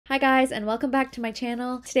Hi guys, and welcome back to my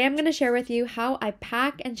channel. Today I'm going to share with you how I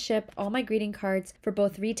pack and ship all my greeting cards for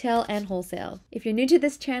both retail and wholesale. If you're new to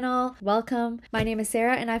this channel, welcome. My name is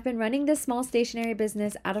Sarah and I've been running this small stationery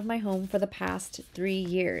business out of my home for the past 3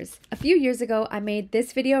 years. A few years ago, I made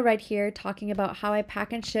this video right here talking about how I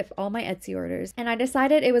pack and ship all my Etsy orders, and I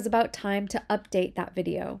decided it was about time to update that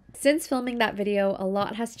video. Since filming that video, a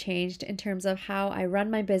lot has changed in terms of how I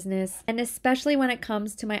run my business, and especially when it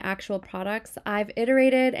comes to my actual products, I've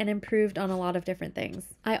iterated and improved on a lot of different things.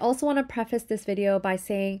 I also want to preface this video by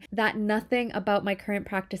saying that nothing about my current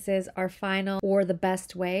practices are final or the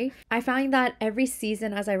best way. I find that every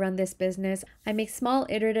season as I run this business, I make small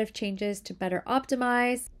iterative changes to better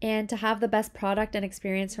optimize and to have the best product and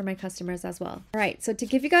experience for my customers as well. Alright, so to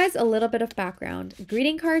give you guys a little bit of background,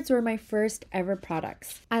 greeting cards were my first ever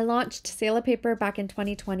products. I launched Sale a Paper back in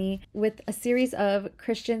 2020 with a series of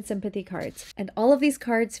Christian sympathy cards, and all of these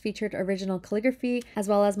cards featured original calligraphy as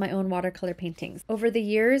well as my own watercolor paintings. Over the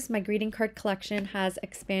years, my greeting card collection has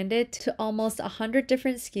expanded to almost 100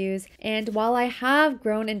 different SKUs, and while I have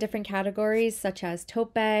grown in different categories such as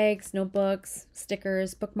tote bags, notebooks,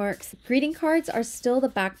 stickers, bookmarks, greeting cards are still the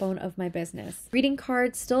backbone of my business. Greeting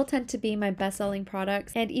cards still tend to be my best-selling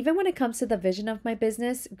products, and even when it comes to the vision of my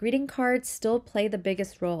business, greeting cards still play the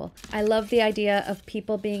biggest role. I love the idea of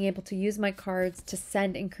people being able to use my cards to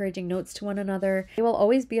send encouraging notes to one another. It will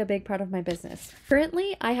always be a big part of my business.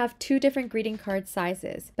 Currently, I have 2 different greeting card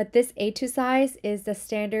sizes, but this A2 size is the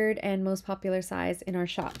standard and most popular size in our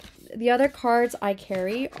shop. The other cards I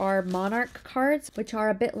carry are Monarch cards, which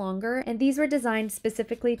are a bit longer, and these were designed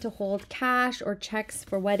specifically to hold cash or checks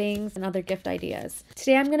for weddings and other gift ideas.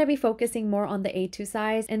 Today I'm going to be focusing more on the A2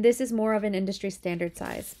 size, and this is more of an industry standard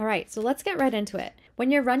size. Alright, so let's get right into it. When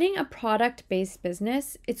you're running a product-based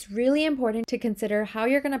business, it's really important to consider how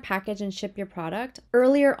you're going to package and ship your product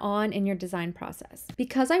earlier on in your design process.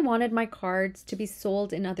 Because I wanted my cards to be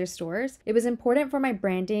sold in other stores, it was important for my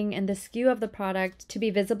branding and the SKU of the product to be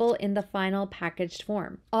visible in the final packaged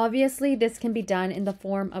form. Obviously, this can be done in the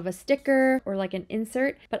form of a sticker or like an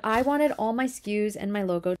insert, but I wanted all my SKUs and my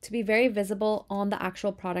logo to be very visible on the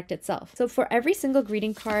actual product itself. So for every single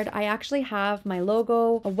greeting card, I actually have my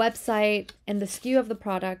logo, a website, and the SKU of the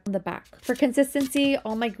product on the back. For consistency,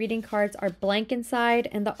 all my greeting cards are blank inside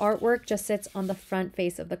and the artwork just sits on the front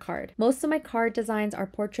face of the card. Most of my card designs are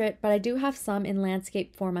portrait, but I do have some in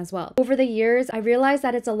landscape form as well. Over the years, I realized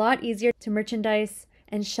that it's a lot easier to merchandise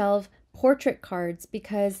and shelve portrait cards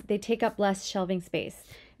because they take up less shelving space,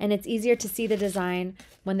 and it's easier to see the design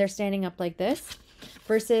when they're standing up like this.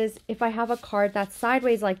 Versus if I have a card that's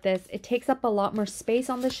sideways like this, it takes up a lot more space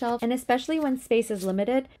on the shelf, and especially when space is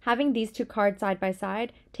limited, having these 2 cards side by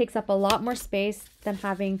side takes up a lot more space than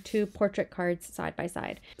having 2 portrait cards side by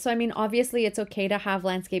side. So I mean, obviously it's okay to have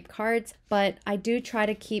landscape cards, but I do try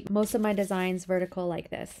to keep most of my designs vertical like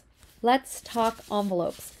this. Let's talk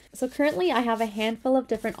envelopes. So currently I have a handful of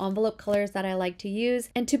different envelope colors that I like to use,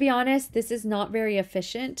 and to be honest, this is not very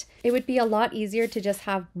efficient. It would be a lot easier to just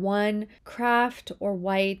have one craft or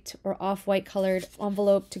white or off-white colored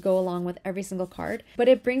envelope to go along with every single card, but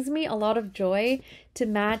it brings me a lot of joy to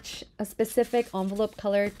match a specific envelope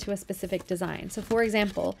color to a specific design. So for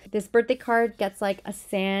example, this birthday card gets like a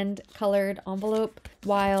sand colored envelope,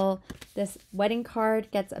 while this wedding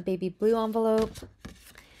card gets a baby blue envelope.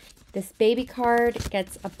 This baby card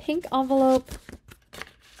gets a pink envelope,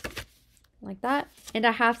 like that. And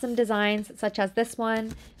I have some designs such as this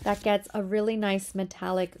one that gets a really nice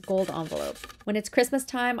metallic gold envelope. When it's Christmas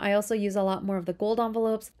time, I also use a lot more of the gold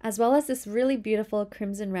envelopes, as well as this really beautiful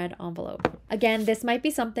crimson red envelope. Again, this might be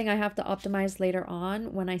something I have to optimize later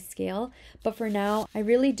on when I scale, but for now, I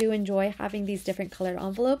really do enjoy having these different colored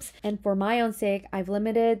envelopes, and for my own sake, I've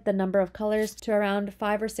limited the number of colors to around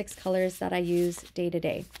 5 or 6 colors that I use day to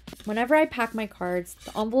day. Whenever I pack my cards,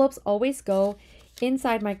 the envelopes always go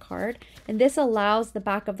inside my card, and this allows the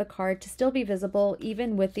back of the card to still be visible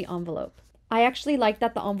even with the envelope. I actually like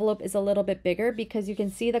that the envelope is a little bit bigger because you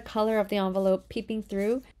can see the color of the envelope peeping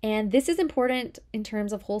through, and this is important in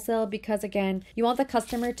terms of wholesale because again, you want the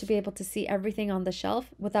customer to be able to see everything on the shelf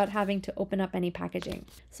without having to open up any packaging.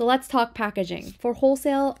 So let's talk packaging. For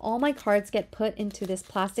wholesale, all my cards get put into this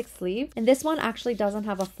plastic sleeve, and this one actually doesn't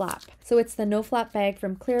have a flap. So it's the no flap bag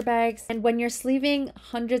from Clear Bags, and when you're sleeving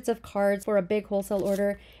hundreds of cards for a big wholesale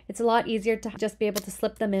order, it's a lot easier to just be able to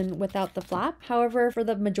slip them in without the flap. However, for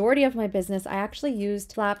the majority of my business, I actually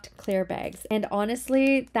used flapped clear bags. And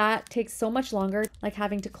honestly, that takes so much longer, like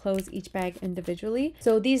having to close each bag individually.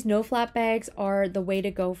 So these no flap bags are the way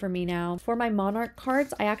to go for me now. For my Monarch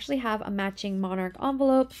cards, I actually have a matching Monarch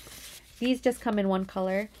envelope. These just come in one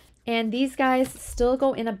color. And these guys still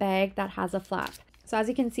go in a bag that has a flap. So as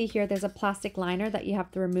you can see here, there's a plastic liner that you have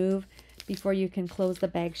to remove before you can close the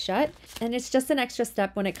bag shut. And it's just an extra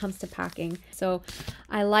step when it comes to packing. So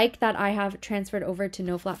I like that I have transferred over to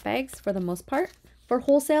no flap bags for the most part. For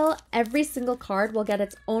wholesale, every single card will get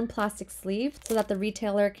its own plastic sleeve so that the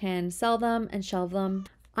retailer can sell them and shelve them.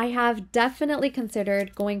 I have definitely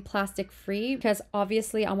considered going plastic free because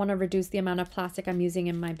obviously I want to reduce the amount of plastic I'm using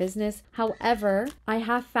in my business. However, I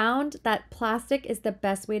have found that plastic is the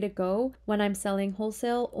best way to go when I'm selling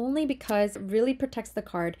wholesale, only because it really protects the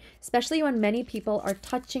card, especially when many people are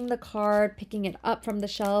touching the card, picking it up from the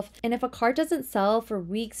shelf. And if a card doesn't sell for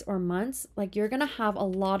weeks or months, like, you're gonna have a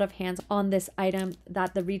lot of hands on this item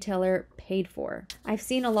that the retailer paid for. I've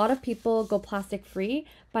seen a lot of people go plastic free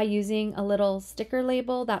by using a little sticker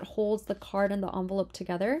label that holds the card and the envelope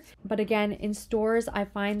together. But again, in stores, I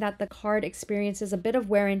find that the card experiences a bit of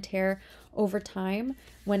wear and tear over time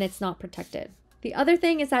when it's not protected. The other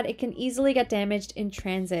thing is that it can easily get damaged in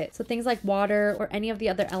transit. So things like water or any of the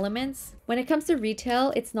other elements. When it comes to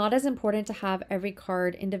retail, it's not as important to have every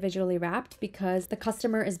card individually wrapped because the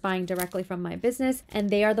customer is buying directly from my business and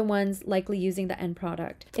they are the ones likely using the end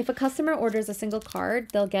product. If a customer orders a single card,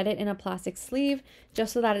 they'll get it in a plastic sleeve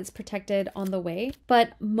just so that it's protected on the way.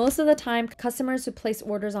 But most of the time, customers who place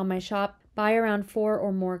orders on my shop buy around 4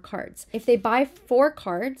 or more cards. If they buy 4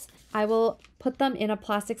 cards, I will put them in a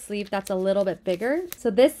plastic sleeve that's a little bit bigger. So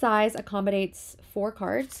this size accommodates 4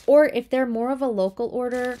 cards. Or if they're more of a local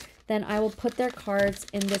order, then I will put their cards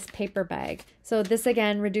in this paper bag. So this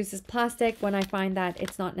again reduces plastic when I find that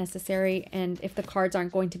it's not necessary and if the cards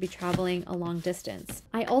aren't going to be traveling a long distance.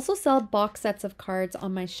 I also sell box sets of cards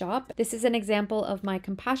on my shop. This is an example of my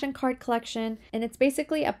compassion card collection, and it's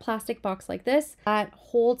basically a plastic box like this that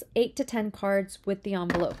holds 8 to 10 cards with the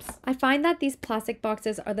envelopes. I find that these plastic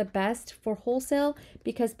boxes are the best for wholesale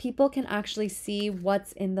because people can actually see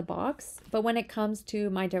what's in the box. But when it comes to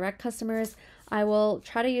my direct customers, I will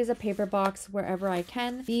try to use a paper box wherever I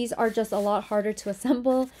can. These are just a lot harder to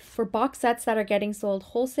assemble. For box sets that are getting sold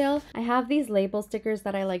wholesale, I have these label stickers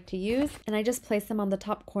that I like to use, and I just place them on the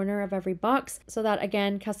top corner of every box so that,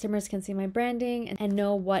 again, customers can see my branding and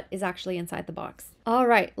know what is actually inside the box. All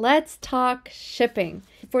right, let's talk shipping.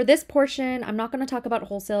 For this portion, I'm not going to talk about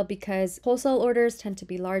wholesale because wholesale orders tend to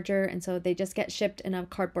be larger and so they just get shipped in a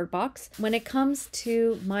cardboard box. When it comes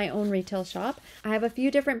to my own retail shop, I have a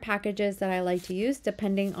few different packages that I like to use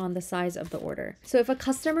depending on the size of the order. So if a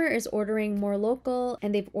customer is ordering more local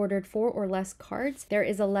and they've ordered 4 or less cards, there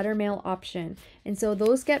is a letter mail option. And so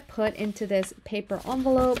those get put into this paper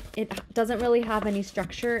envelope. It doesn't really have any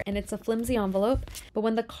structure and it's a flimsy envelope. But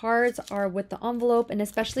when the cards are with the envelope, and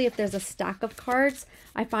especially if there's a stack of cards,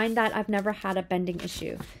 I find that I've never had a bending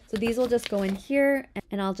issue. So these will just go in here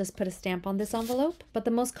and I'll just put a stamp on this envelope. But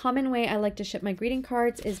the most common way I like to ship my greeting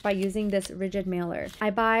cards is by using this rigid mailer. I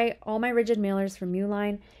buy all my rigid mailers from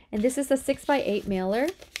Uline, and this is a 6x8 mailer.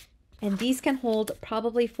 And these can hold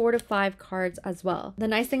probably 4 to 5 cards as well. The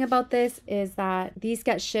nice thing about this is that these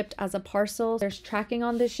get shipped as a parcel. There's tracking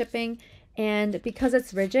on this shipping. And because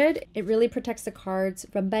it's rigid, it really protects the cards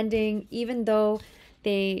from bending, even though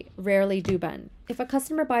they rarely do bend. If a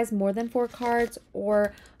customer buys more than 4 cards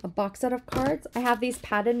or a box set of cards, I have these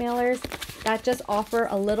padded mailers that just offer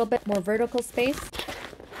a little bit more vertical space.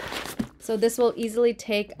 So this will easily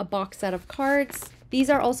take a box set of cards. These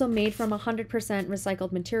are also made from 100%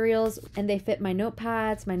 recycled materials and they fit my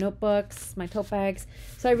notepads, my notebooks, my tote bags.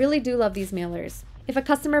 So I really do love these mailers. If a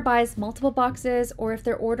customer buys multiple boxes or if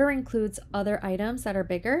their order includes other items that are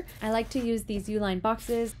bigger, I like to use these Uline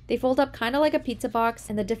boxes. They fold up kind of like a pizza box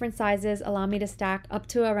and the different sizes allow me to stack up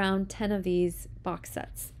to around 10 of these box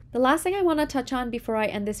sets. The last thing I want to touch on before I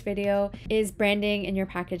end this video is branding in your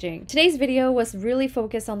packaging. Today's video was really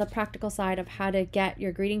focused on the practical side of how to get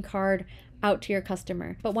your greeting card out to your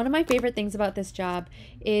customer. But one of my favorite things about this job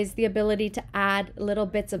is the ability to add little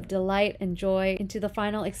bits of delight and joy into the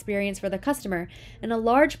final experience for the customer. And a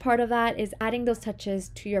large part of that is adding those touches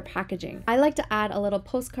to your packaging. I like to add a little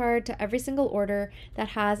postcard to every single order that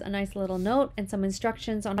has a nice little note and some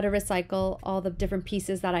instructions on how to recycle all the different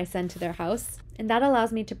pieces that I send to their house. And that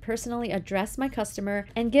allows me to personally address my customer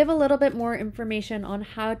and give a little bit more information on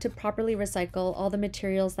how to properly recycle all the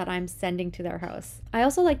materials that I'm sending to their house. I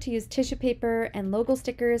also like to use tissue paper and logo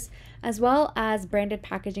stickers, as well as branded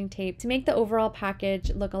packaging tape to make the overall package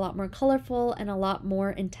look a lot more colorful and a lot more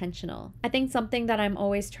intentional. I think something that I'm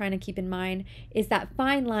always trying to keep in mind is that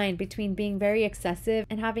fine line between being very excessive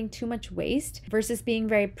and having too much waste versus being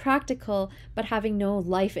very practical but having no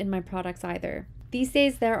life in my products either. These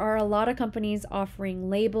days, there are a lot of companies offering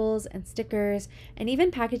labels and stickers and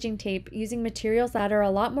even packaging tape using materials that are a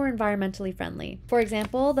lot more environmentally friendly. For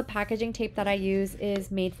example, the packaging tape that I use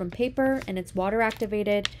is made from paper and it's water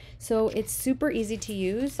activated, so it's super easy to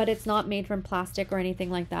use, but it's not made from plastic or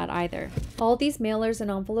anything like that either. All these mailers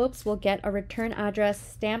and envelopes will get a return address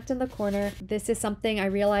stamped in the corner. This is something I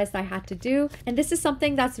realized I had to do, and this is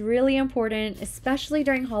something that's really important, especially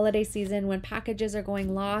during holiday season when packages are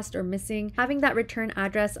going lost or missing. Having that return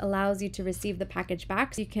address allows you to receive the package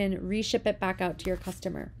back so you can reship it back out to your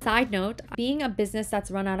customer. Side note, being a business that's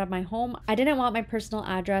run out of my home, I didn't want my personal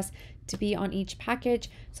address to be on each package,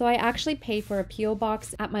 so I actually pay for a PO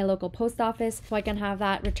box at my local post office so I can have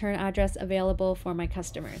that return address available for my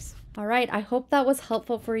customers. All right, I hope that was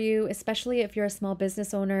helpful for you, especially if you're a small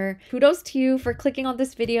business owner. Kudos to you for clicking on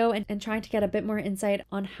this video and trying to get a bit more insight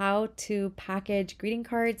on how to package greeting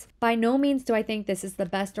cards. By no means do I think this is the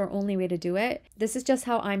best or only way to do it. This is just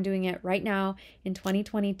how I'm doing it right now in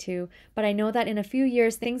 2022, but I know that in a few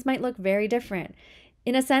years things might look very different.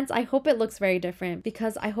 In a sense, I hope it looks very different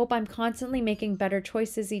because I hope I'm constantly making better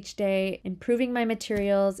choices each day, improving my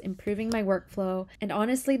materials, improving my workflow. And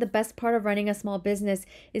honestly, the best part of running a small business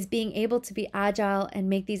is being able to be agile and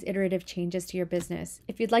make these iterative changes to your business.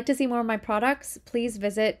 If you'd like to see more of my products, please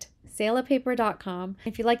visit saleapaper.com.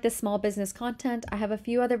 If you like this small business content, I have a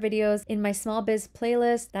few other videos in my small biz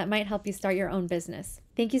playlist that might help you start your own business.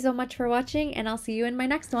 Thank you so much for watching, and I'll see you in my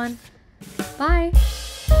next one. Bye!